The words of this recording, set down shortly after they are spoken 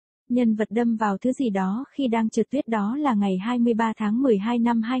Nhân vật đâm vào thứ gì đó khi đang trượt tuyết, đó là ngày 23 tháng 12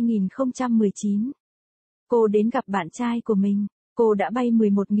 năm 2019. Cô đến gặp bạn trai của mình. Cô đã bay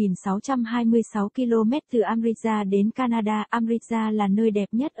 11.626 km từ Amritsar đến Canada. Amritsar là nơi đẹp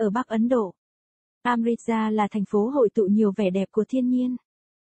nhất ở Bắc Ấn Độ. Amritsar là thành phố hội tụ nhiều vẻ đẹp của thiên nhiên.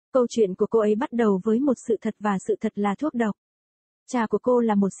 Câu chuyện của cô ấy bắt đầu với một sự thật, và sự thật là thuốc độc. Cha của cô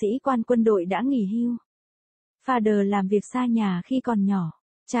là một sĩ quan quân đội đã nghỉ hưu. Father làm việc xa nhà khi còn nhỏ.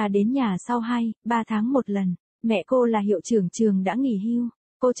 Cha đến nhà sau 2-3 tháng một lần. Mẹ cô là hiệu trưởng trường đã nghỉ hưu.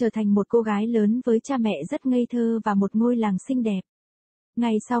 Cô trở thành một cô gái lớn với cha mẹ rất ngây thơ và một ngôi làng xinh đẹp.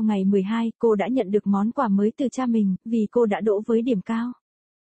 Ngay sau ngày 12, cô đã nhận được món quà mới từ cha mình, vì cô đã đỗ với điểm cao.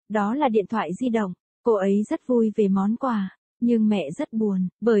 Đó là điện thoại di động. Cô ấy rất vui về món quà, nhưng mẹ rất buồn,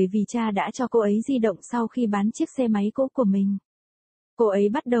 bởi vì cha đã cho cô ấy di động sau khi bán chiếc xe máy cũ của mình. Cô ấy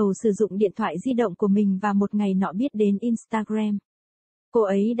bắt đầu sử dụng điện thoại di động của mình và một ngày nọ biết đến Instagram. Cô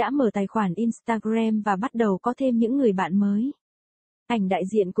ấy đã mở tài khoản Instagram và bắt đầu có thêm những người bạn mới. Ảnh đại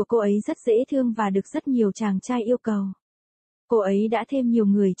diện của cô ấy rất dễ thương và được rất nhiều chàng trai yêu cầu. Cô ấy đã thêm nhiều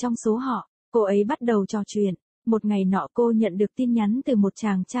người trong số họ. Cô ấy bắt đầu trò chuyện. Một ngày nọ cô nhận được tin nhắn từ một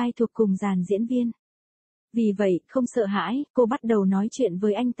chàng trai thuộc cùng dàn diễn viên. Vì vậy, không sợ hãi, cô bắt đầu nói chuyện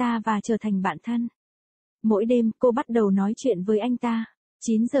với anh ta và trở thành bạn thân. Mỗi đêm, cô bắt đầu nói chuyện với anh ta.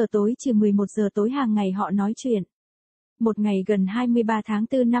 9 giờ tối trừ 11 giờ tối hàng ngày họ nói chuyện. Một ngày gần 23 tháng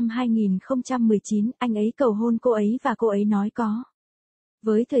 4 năm 2019, anh ấy cầu hôn cô ấy và cô ấy nói có.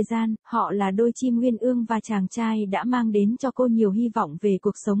 Với thời gian, họ là đôi chim uyên ương và chàng trai đã mang đến cho cô nhiều hy vọng về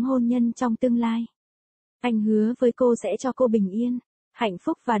cuộc sống hôn nhân trong tương lai. Anh hứa với cô sẽ cho cô bình yên, hạnh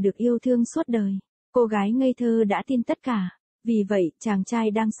phúc và được yêu thương suốt đời. Cô gái ngây thơ đã tin tất cả. Vì vậy, chàng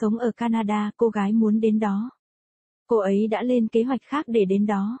trai đang sống ở Canada, cô gái muốn đến đó. Cô ấy đã lên kế hoạch khác để đến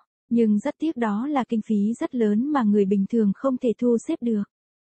đó, nhưng rất tiếc đó là kinh phí rất lớn mà người bình thường không thể thu xếp được.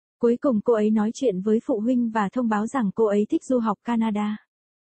 Cuối cùng cô ấy nói chuyện với phụ huynh và thông báo rằng cô ấy thích du học Canada.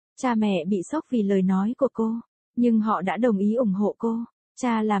 Cha mẹ bị sốc vì lời nói của cô, nhưng họ đã đồng ý ủng hộ cô.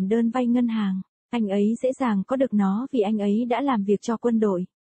 Cha làm đơn vay ngân hàng, anh ấy dễ dàng có được nó vì anh ấy đã làm việc cho quân đội.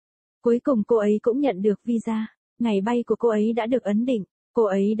 Cuối cùng cô ấy cũng nhận được visa, ngày bay của cô ấy đã được ấn định. Cô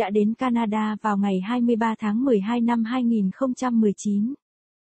ấy đã đến Canada vào ngày 23 tháng 12 năm 2019.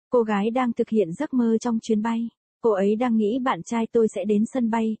 Cô gái đang thực hiện giấc mơ trong chuyến bay. Cô ấy đang nghĩ bạn trai tôi sẽ đến sân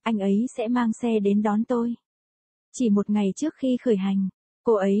bay, anh ấy sẽ mang xe đến đón tôi. Chỉ một ngày trước khi khởi hành,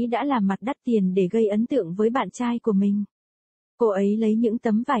 cô ấy đã làm mặt đắt tiền để gây ấn tượng với bạn trai của mình. Cô ấy lấy những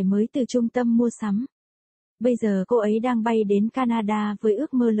tấm vải mới từ trung tâm mua sắm. Bây giờ cô ấy đang bay đến Canada với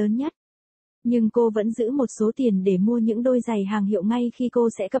ước mơ lớn nhất. Nhưng cô vẫn giữ một số tiền để mua những đôi giày hàng hiệu ngay khi cô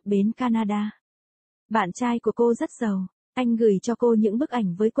sẽ cập bến Canada. Bạn trai của cô rất giàu. Anh gửi cho cô những bức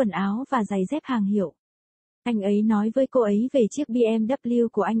ảnh với quần áo và giày dép hàng hiệu. Anh ấy nói với cô ấy về chiếc BMW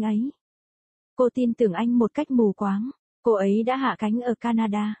của anh ấy. Cô tin tưởng anh một cách mù quáng. Cô ấy đã hạ cánh ở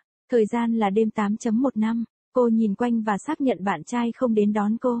Canada. Thời gian là đêm 8.1 năm. Cô nhìn quanh và xác nhận bạn trai không đến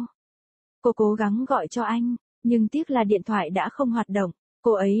đón cô. Cô cố gắng gọi cho anh, nhưng tiếc là điện thoại đã không hoạt động.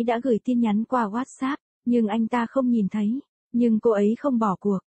 Cô ấy đã gửi tin nhắn qua WhatsApp, nhưng anh ta không nhìn thấy. Nhưng cô ấy không bỏ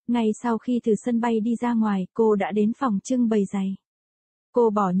cuộc. Ngay sau khi từ sân bay đi ra ngoài, cô đã đến phòng trưng bày giày. Cô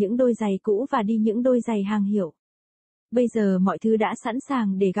bỏ những đôi giày cũ và đi những đôi giày hàng hiệu. Bây giờ mọi thứ đã sẵn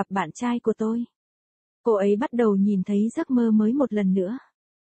sàng để gặp bạn trai của tôi. Cô ấy bắt đầu nhìn thấy giấc mơ mới một lần nữa.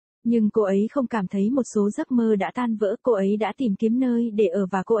 Nhưng cô ấy không cảm thấy một số giấc mơ đã tan vỡ. Cô ấy đã tìm kiếm nơi để ở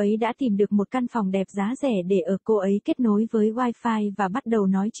và cô ấy đã tìm được một căn phòng đẹp giá rẻ để ở. Cô ấy kết nối với Wi-Fi và bắt đầu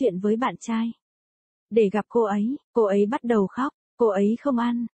nói chuyện với bạn trai. Để gặp cô ấy bắt đầu khóc. Cô ấy không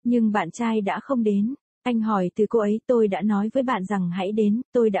ăn, nhưng bạn trai đã không đến. Anh hỏi từ cô ấy, tôi đã nói với bạn rằng hãy đến,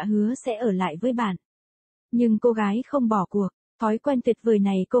 tôi đã hứa sẽ ở lại với bạn. Nhưng cô gái không bỏ cuộc. Thói quen tuyệt vời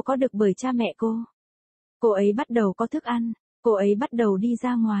này cô có được bởi cha mẹ cô. Cô ấy bắt đầu có thức ăn. Cô ấy bắt đầu đi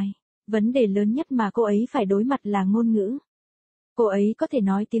ra ngoài. Vấn đề lớn nhất mà cô ấy phải đối mặt là ngôn ngữ. Cô ấy có thể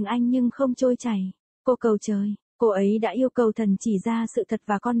nói tiếng Anh nhưng không trôi chảy. Cô cầu trời. Cô ấy đã yêu cầu thần chỉ ra sự thật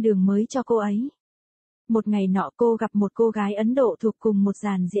và con đường mới cho cô ấy. Một ngày nọ cô gặp một cô gái Ấn Độ thuộc cùng một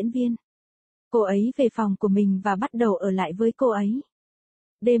dàn diễn viên. Cô ấy về phòng của mình và bắt đầu ở lại với cô ấy.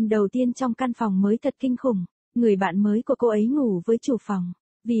 Đêm đầu tiên trong căn phòng mới thật kinh khủng. Người bạn mới của cô ấy ngủ với chủ phòng.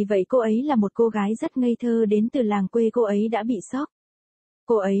 Vì vậy cô ấy là một cô gái rất ngây thơ đến từ làng quê. Cô ấy đã bị sốc.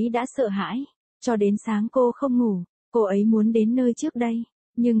 Cô ấy đã sợ hãi. Cho đến sáng cô không ngủ. Cô ấy muốn đến nơi trước đây.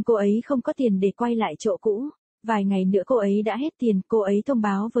 Nhưng cô ấy không có tiền để quay lại chỗ cũ. Vài ngày nữa cô ấy đã hết tiền. Cô ấy thông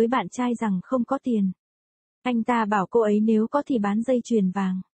báo với bạn trai rằng không có tiền. Anh ta bảo cô ấy nếu có thì bán dây chuyền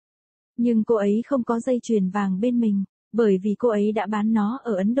vàng. Nhưng cô ấy không có dây chuyền vàng bên mình, bởi vì cô ấy đã bán nó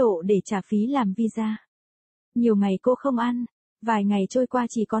ở Ấn Độ để trả phí làm visa. Nhiều ngày cô không ăn, Vài ngày trôi qua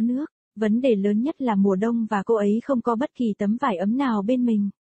chỉ có nước, vấn đề lớn nhất là mùa đông và cô ấy không có bất kỳ tấm vải ấm nào bên mình.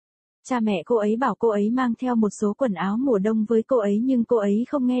 Cha mẹ cô ấy bảo cô ấy mang theo một số quần áo mùa đông với cô ấy nhưng cô ấy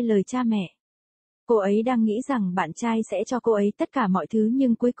không nghe lời cha mẹ. Cô ấy đang nghĩ rằng bạn trai sẽ cho cô ấy tất cả mọi thứ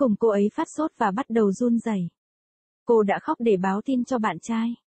nhưng cuối cùng cô ấy phát sốt và bắt đầu run rẩy. Cô đã khóc để báo tin cho bạn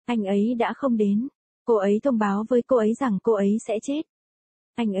trai. Anh ấy đã không đến. Cô ấy thông báo với cô ấy rằng cô ấy sẽ chết.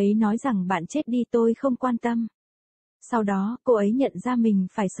 Anh ấy nói rằng bạn chết đi tôi không quan tâm. Sau đó, cô ấy nhận ra mình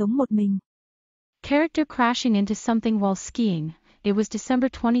phải sống một mình. Character crashing into something while skiing. It was December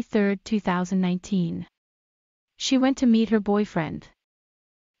 23, 2019. She went to meet her boyfriend.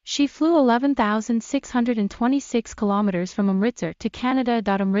 She flew 11,626 kilometers from Amritsar to Canada.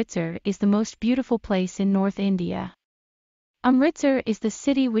 Amritsar is the most beautiful place in North India. Amritsar is the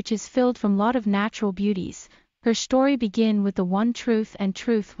city which is filled from lot of natural beauties. Her story began with the one truth, and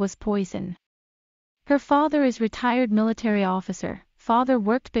truth was poison. Her father is retired military officer. Father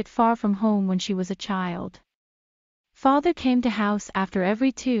worked bit far from home when she was a child. Father came to house after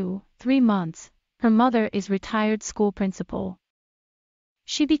every 2-3 months. Her mother is retired school principal.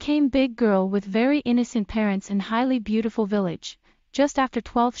 She became big girl with very innocent parents in highly beautiful village. Just after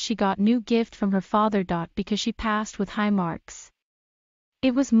 12th she got new gift from her father. Because she passed with high marks.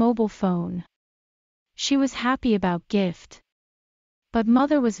 It was mobile phone. She was happy about gift. But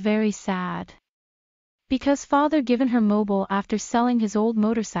mother was very sad. Because father given her mobile after selling his old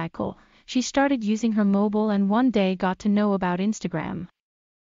motorcycle, she started using her mobile and one day got to know about Instagram.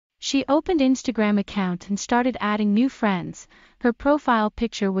 She opened Instagram account and started adding new friends. Her profile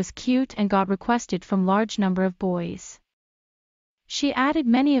picture was cute and got requested from large number of boys. She added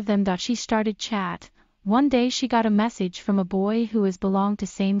many of them. She started chat. One day she got a message from a boy who is belonged to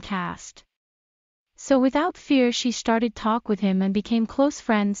same caste. So without fear she started talk with him and became close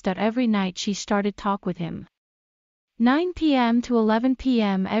friends. Every night she started talk with him. 9 p.m. to 11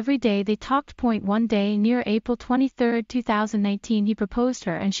 p.m. every day they talked. One day near April 23, 2019 he proposed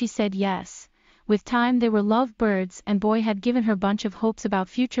her and she said yes. With time they were love birds and boy had given her bunch of hopes about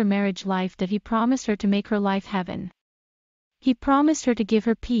future marriage life. He promised her to make her life heaven. He promised her to give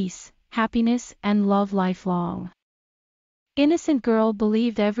her peace, happiness and love lifelong. Innocent girl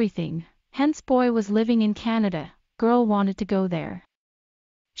believed everything. Hence boy was living in Canada, girl wanted to go there.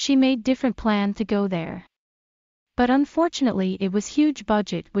 She made different plan to go there. But unfortunately it was huge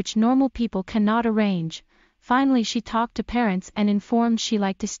budget which normal people cannot arrange. Finally she talked to parents and informed she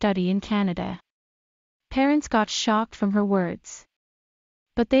liked to study in Canada. Parents got shocked from her words.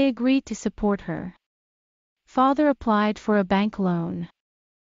 But they agreed to support her. Father applied for a bank loan.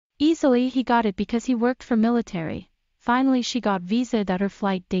 Easily he got it because he worked for military. Finally she got visa. Her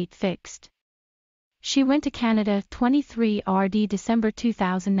flight date fixed. She went to Canada 23 RD December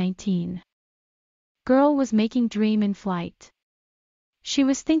 2019. Girl was making dream in flight. She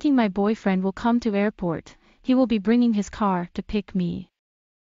was thinking my boyfriend will come to airport, he will be bringing his car to pick me.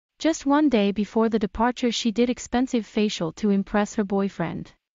 Just one day before the departure she did expensive facial to impress her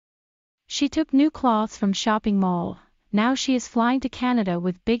boyfriend. She took new clothes from shopping mall. Now she is flying to Canada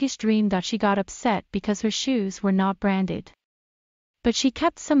with biggest dream. She got upset because her shoes were not branded. But she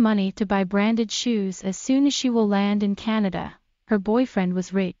kept some money to buy branded shoes as soon as she will land in Canada. Her boyfriend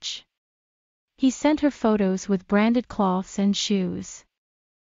was rich. He sent her photos with branded cloths and shoes.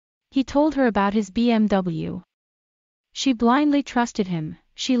 He told her about his BMW. She blindly trusted him.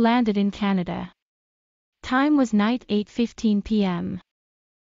 She landed in Canada. Time was night 8:15 p.m.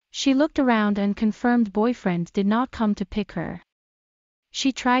 She looked around and confirmed boyfriend did not come to pick her.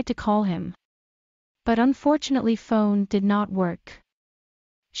 She tried to call him. But unfortunately phone did not work.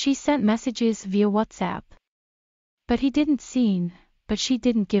 She sent messages via WhatsApp. But he didn't seen, but she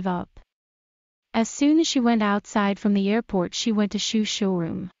didn't give up. As soon as she went outside from the airport she went to shoe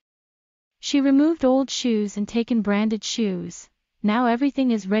showroom. She removed old shoes and taken branded shoes. Now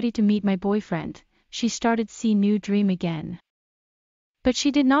everything is ready to meet my boyfriend. She started see new dream again. But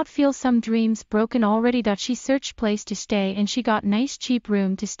she did not feel some dreams broken already. She searched place to stay and she got nice cheap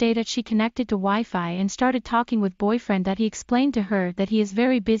room to stay. She connected to Wi-Fi and started talking with boyfriend. He explained to her that he is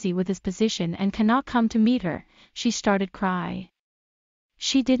very busy with his position and cannot come to meet her. She started cry.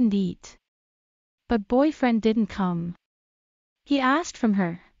 She didn't eat. But boyfriend didn't come. He asked from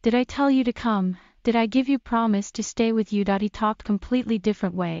her, did I tell you to come, did I give you promise to stay with you? He talked completely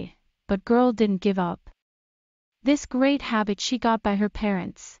different way, but girl didn't give up. This great habit she got by her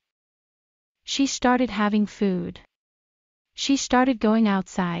parents. She started having food. She started going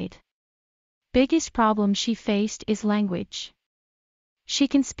outside. Biggest problem she faced is language. She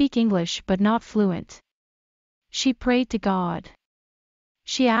can speak English but not fluent. She prayed to God.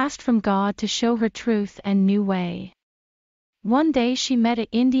 She asked from God to show her truth and new way. One day she met an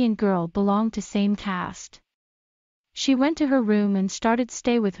Indian girl belonged to same caste. She went to her room and started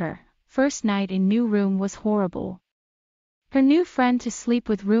stay with her. First night in new room was horrible. Her new friend to sleep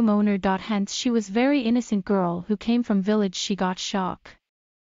with room owner. Hence she was very innocent girl who came from village. She got shock.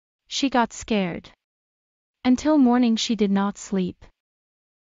 She got scared. Until morning she did not sleep.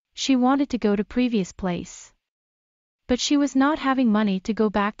 She wanted to go to previous place. But she was not having money to go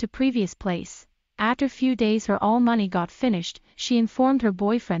back to previous place. After few days her all money got finished. She informed her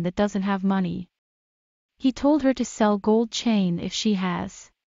boyfriend that doesn't have money. He told her to sell gold chain if she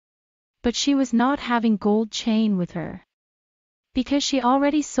has. But she was not having gold chain with her. Because she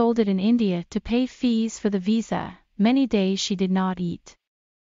already sold it in India to pay fees for the visa. Many days she did not eat.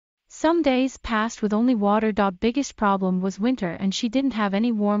 Some days passed with only water. Biggest problem was winter and she didn't have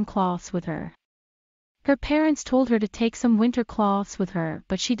any warm cloths with her. Her parents told her to take some winter cloths with her,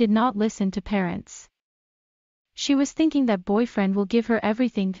 but she did not listen to parents. She was thinking that boyfriend will give her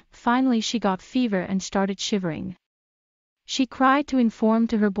everything. Finally she got fever and started shivering. She cried to inform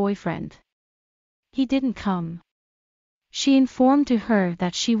to her boyfriend. He didn't come. She informed to her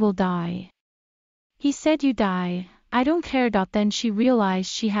that she will die. He said, you die, I don't care. Then she realized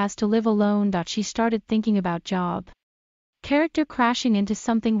she has to live alone. She started thinking about job. Character crashing into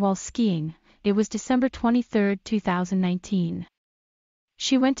something while skiing. It was December 23, 2019.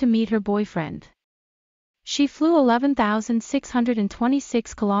 She went to meet her boyfriend. She flew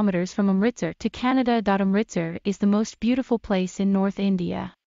 11,626 kilometers from Amritsar to Canada. Amritsar is the most beautiful place in North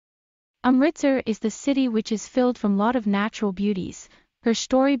India. Amritsar is the city which is filled from lot of natural beauties. Her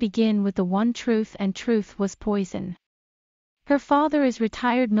story begin with the one truth, and truth was poison. Her father is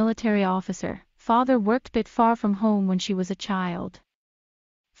retired military officer. Father worked bit far from home when she was a child.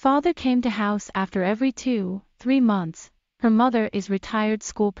 Father came to house after every 2-3 months. Her mother is retired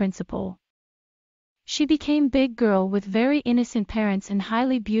school principal. She became big girl with very innocent parents in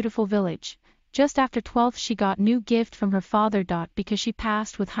highly beautiful village. Just after 12 she got new gift from her father. Because she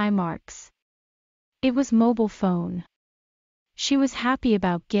passed with high marks. It was mobile phone. She was happy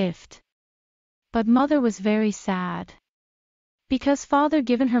about gift. But mother was very sad. Because father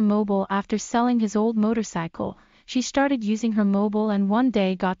given her mobile after selling his old motorcycle. She started using her mobile and one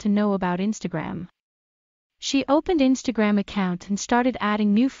day got to know about Instagram. She opened Instagram account and started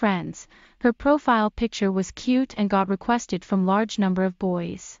adding new friends. Her profile picture was cute and got requested from large number of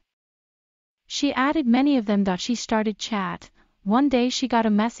boys. She added many of them. She started chat. One day she got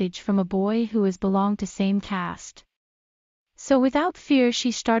a message from a boy who is belonged to same caste. So without fear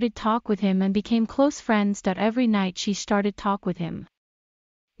she started talk with him and became close friends. Every night she started talk with him.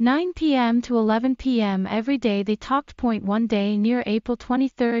 9 p.m. to 11 p.m. every day they talked. One day near April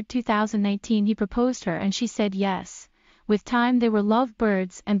 23, 2019 he proposed her and she said yes. With time they were love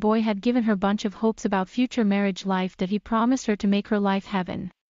birds and boy had given her bunch of hopes about future marriage life. He promised her to make her life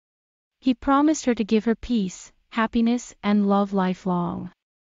heaven. He promised her to give her peace, happiness and love lifelong.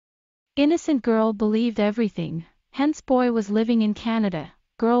 Innocent girl believed everything. Hence boy was living in Canada.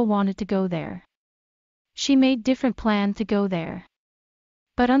 Girl wanted to go there. She made different plan to go there.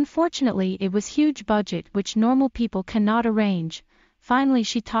 But unfortunately it was huge budget which normal people cannot arrange. Finally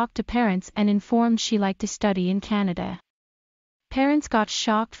she talked to parents and informed she liked to study in Canada. Parents got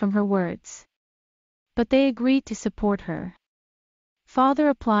shocked from her words. But they agreed to support her. Father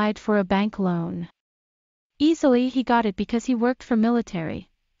applied for a bank loan. Easily he got it because he worked for military.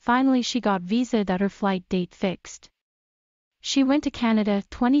 Finally she got visa. Her flight date fixed. She went to Canada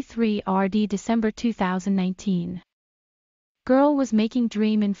 23 RD December 2019. Girl was making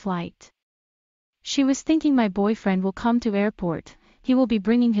dream in flight. She was thinking my boyfriend will come to airport, he will be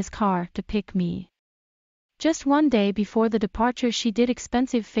bringing his car to pick me. Just one day before the departure she did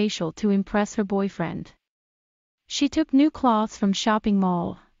expensive facial to impress her boyfriend. She took new clothes from shopping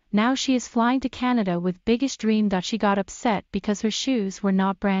mall. Now she is flying to Canada with biggest dream. She got upset because her shoes were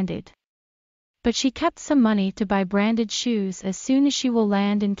not branded. But she kept some money to buy branded shoes as soon as she will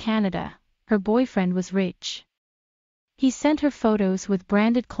land in Canada. Her boyfriend was rich. He sent her photos with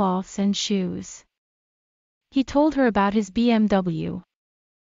branded cloths and shoes. He told her about his BMW.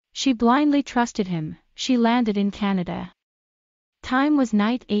 She blindly trusted him. She landed in Canada. Time was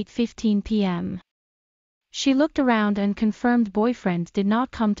night 8:15 p.m. She looked around and confirmed boyfriend did not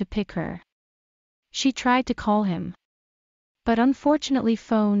come to pick her. She tried to call him. But unfortunately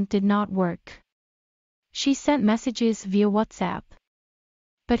phone did not work. She sent messages via WhatsApp.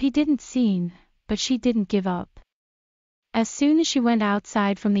 But he didn't seen, but she didn't give up. As soon as she went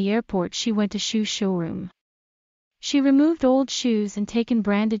outside from the airport she went to shoe showroom. She removed old shoes and taken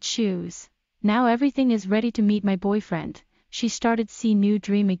branded shoes. Now everything is ready to meet my boyfriend. She started see new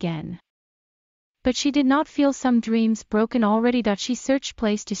dream again. But she did not feel some dreams broken already. She searched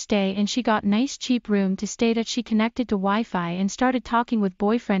place to stay and she got nice cheap room to stay. She connected to Wi-Fi and started talking with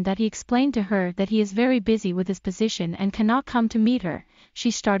boyfriend. He explained to her that he is very busy with his position and cannot come to meet her. She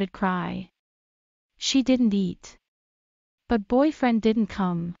started cry. She didn't eat. But boyfriend didn't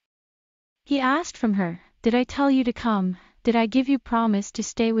come. He asked from her, "Did I tell you to come? Did I give you promise to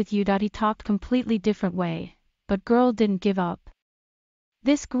stay with you?" He talked completely different way, but girl didn't give up.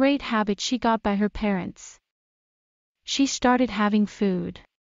 This great habit she got by her parents. She started having food.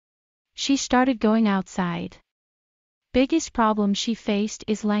 She started going outside. Biggest problem she faced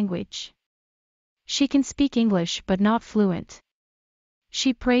is language. She can speak English but not fluent.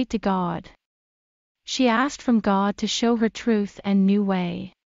 She prayed to God. She asked from God to show her truth and new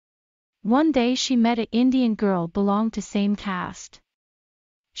way. One day she met an Indian girl belonged to same caste.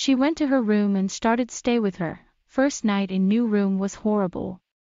 She went to her room and started stay with her. First night in new room was horrible.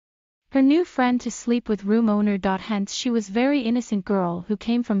 Her new friend to sleep with room owner. Hence she was very innocent girl who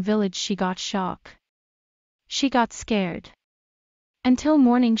came from village. She got shock. She got scared. Until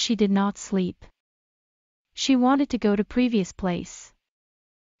morning she did not sleep. She wanted to go to previous place.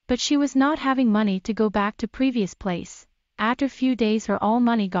 But she was not having money to go back to previous place. After few days her all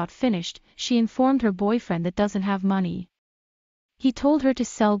money got finished. She informed her boyfriend that doesn't have money. He told her to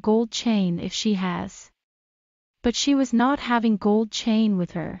sell gold chain if she has. But she was not having gold chain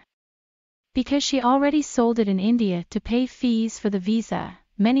with her. Because she already sold it in India to pay fees for the visa.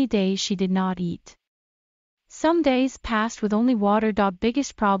 Many days she did not eat. Some days passed with only water.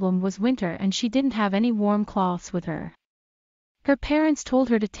 Biggest problem was winter and she didn't have any warm cloths with her. Her parents told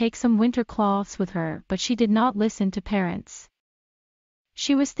her to take some winter cloths with her, but she did not listen to parents.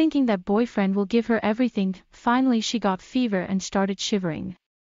 She was thinking that boyfriend will give her everything. Finally she got fever and started shivering.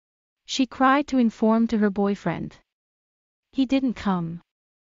 She cried to inform to her boyfriend. He didn't come.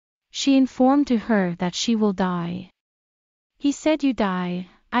 She informed to her that she will die. He said, "You die,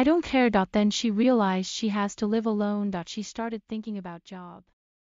 I don't care." Then she realized she has to live alone. She started thinking about job.